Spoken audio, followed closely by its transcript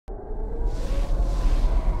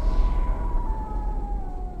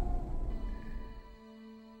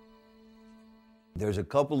There's a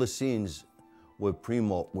couple of scenes with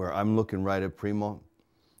Primo where I'm looking right at Primo,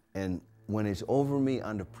 and when it's over me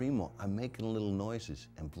on the Primo, I'm making little noises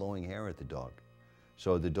and blowing hair at the dog.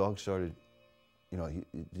 So the dog started, you know, he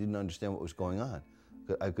didn't understand what was going on.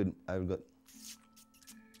 I would go,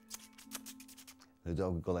 the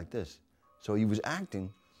dog would go like this. So he was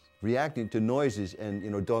reacting to noises, and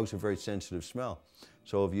you know, dogs have very sensitive smell.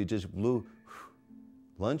 So if you just blew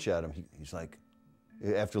lunch at him, he's like,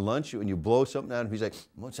 after lunch, when you blow something at him, he's like,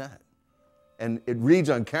 what's that? And it reads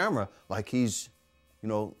on camera like he's, you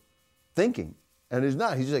know, thinking, and he's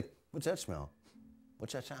not. He's just like, what's that smell?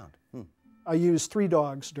 What's that sound? I used 3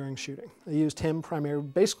 dogs during shooting. I used him primarily,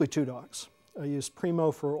 basically 2 dogs. I used Primo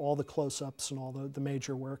for all the close-ups and all the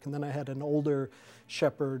major work, and then I had an older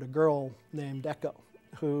shepherd, a girl named Echo,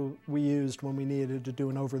 who we used when we needed to do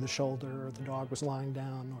an over-the-shoulder, or the dog was lying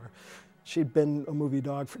down, or she'd been a movie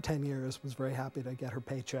dog for 10 years, was very happy to get her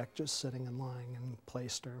paycheck just sitting and lying in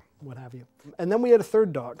place or what have you. And then we had a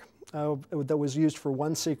 3rd dog that was used for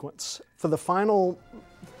one sequence. For the final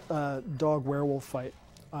dog werewolf fight,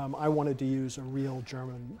 I wanted to use a real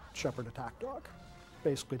German shepherd attack dog,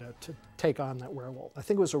 basically to take on that werewolf. I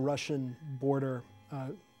think it was a Russian border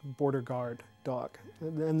guard dog.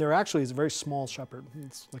 And there actually is a very small shepherd.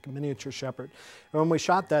 It's like a miniature shepherd. And when we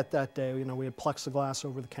shot that day, you know, we had plexiglass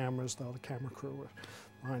over the cameras, though the camera crew were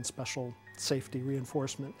behind special safety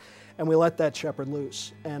reinforcement. And we let that shepherd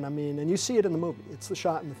loose. And I mean, and you see it in the movie. It's the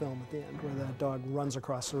shot in the film at the end where that dog runs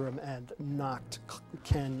across the room and knocked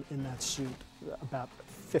Ken in that suit about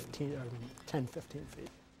 10, 15 feet.